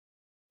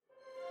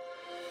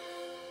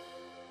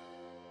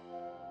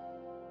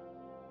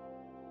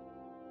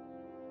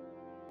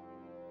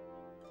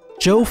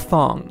Zhou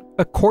Fang,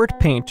 a court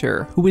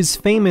painter who is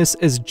famous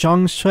as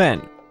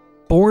Xuan,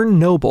 born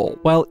noble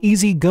while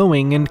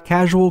easygoing and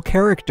casual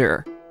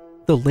character.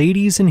 The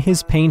ladies in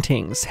his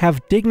paintings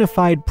have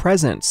dignified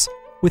presence,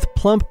 with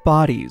plump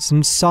bodies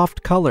and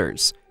soft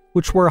colors,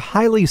 which were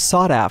highly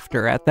sought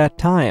after at that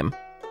time.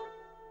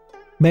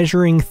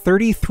 Measuring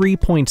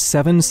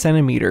 33.7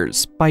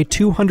 centimeters by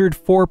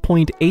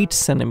 204.8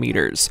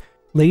 centimeters,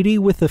 Lady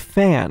with a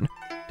Fan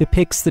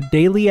depicts the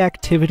daily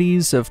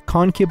activities of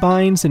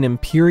concubines and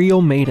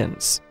imperial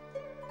maidens.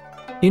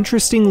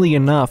 Interestingly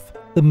enough,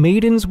 the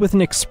maidens with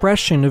an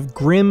expression of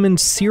grim and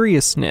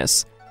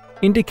seriousness,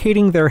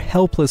 indicating their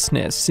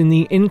helplessness in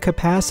the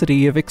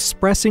incapacity of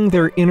expressing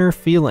their inner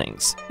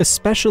feelings,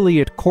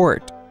 especially at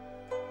court.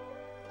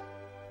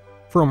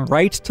 From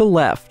right to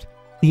left,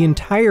 the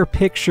entire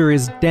picture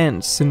is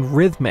dense and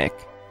rhythmic.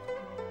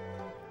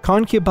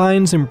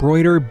 Concubines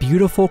embroider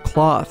beautiful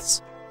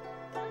cloths.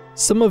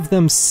 Some of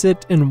them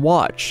sit and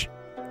watch.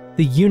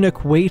 The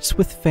eunuch waits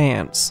with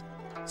fans.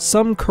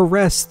 Some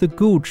caress the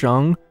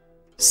guzheng.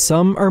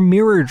 Some are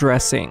mirror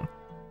dressing.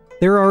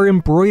 There are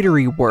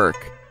embroidery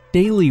work,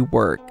 daily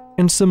work,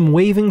 and some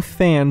waving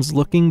fans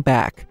looking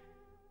back.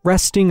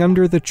 Resting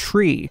under the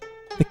tree,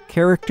 the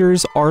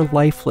characters are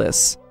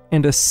lifeless,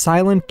 and a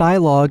silent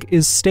dialogue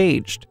is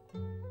staged.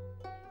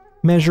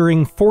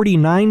 Measuring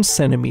 49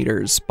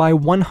 centimeters by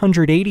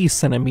 180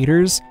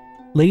 centimeters,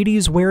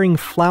 Ladies Wearing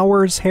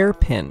Flowers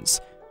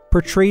Hairpins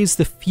portrays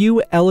the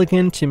few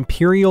elegant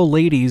imperial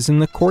ladies in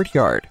the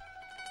courtyard.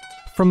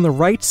 From the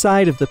right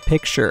side of the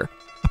picture,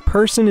 a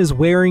person is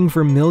wearing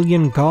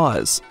vermilion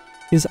gauze.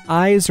 His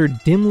eyes are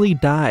dimly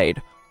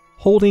dyed,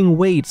 holding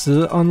weights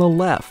on the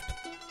left,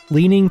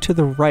 leaning to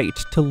the right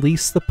to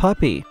lease the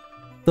puppy.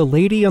 The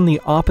lady on the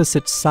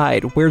opposite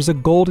side wears a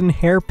golden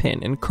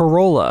hairpin and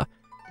corolla,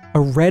 a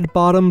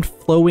red-bottomed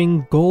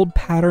flowing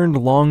gold-patterned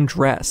long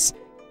dress,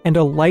 and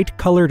a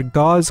light-colored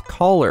gauze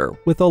collar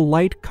with a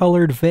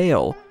light-colored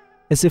veil,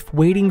 as if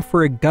waiting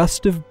for a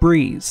gust of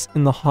breeze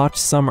in the hot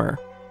summer.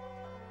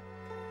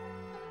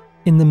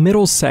 In the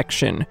middle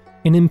section,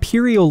 an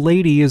imperial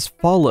lady is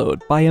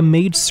followed by a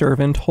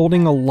maidservant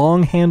holding a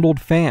long-handled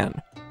fan.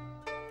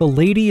 The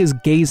lady is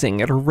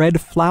gazing at a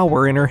red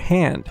flower in her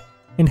hand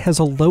and has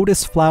a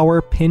lotus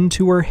flower pinned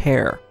to her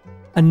hair.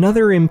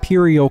 Another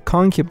imperial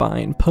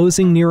concubine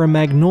posing near a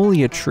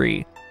magnolia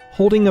tree,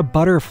 holding a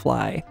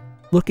butterfly,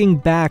 looking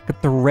back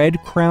at the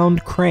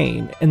red-crowned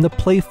crane and the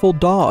playful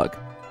dog,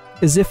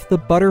 as if the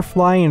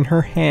butterfly in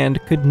her hand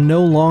could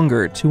no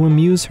longer to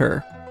amuse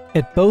her.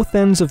 At both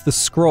ends of the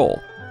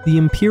scroll, the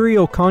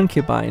imperial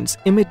concubines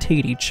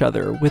imitate each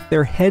other with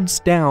their heads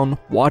down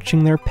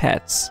watching their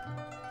pets.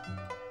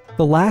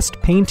 The last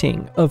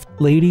painting of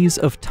Ladies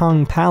of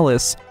Tang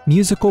Palace,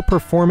 Musical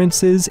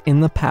Performances in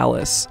the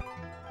Palace,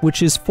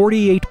 which is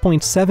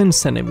 48.7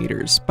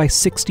 centimeters by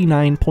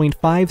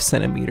 69.5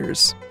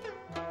 centimeters.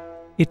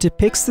 It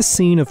depicts the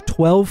scene of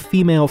 12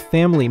 female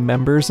family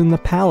members in the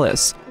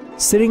palace,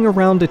 sitting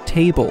around a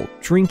table,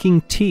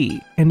 drinking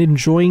tea, and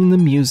enjoying the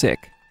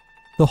music.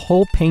 The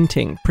whole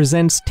painting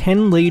presents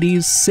 10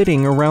 ladies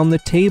sitting around the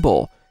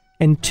table,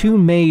 and 2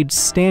 maids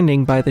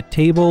standing by the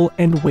table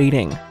and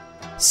waiting,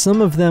 some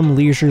of them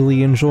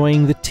leisurely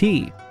enjoying the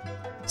tea,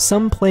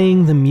 some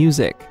playing the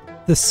music.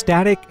 The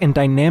static and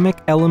dynamic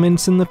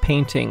elements in the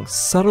painting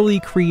subtly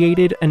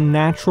created a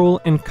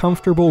natural and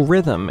comfortable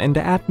rhythm and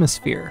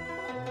atmosphere.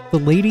 The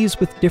ladies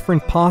with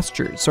different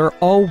postures are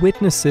all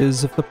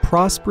witnesses of the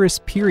prosperous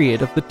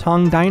period of the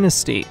Tang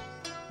Dynasty.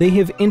 They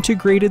have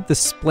integrated the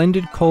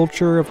splendid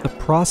culture of the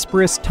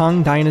prosperous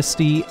Tang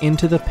Dynasty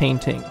into the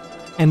painting,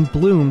 and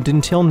bloomed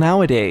until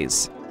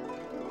nowadays.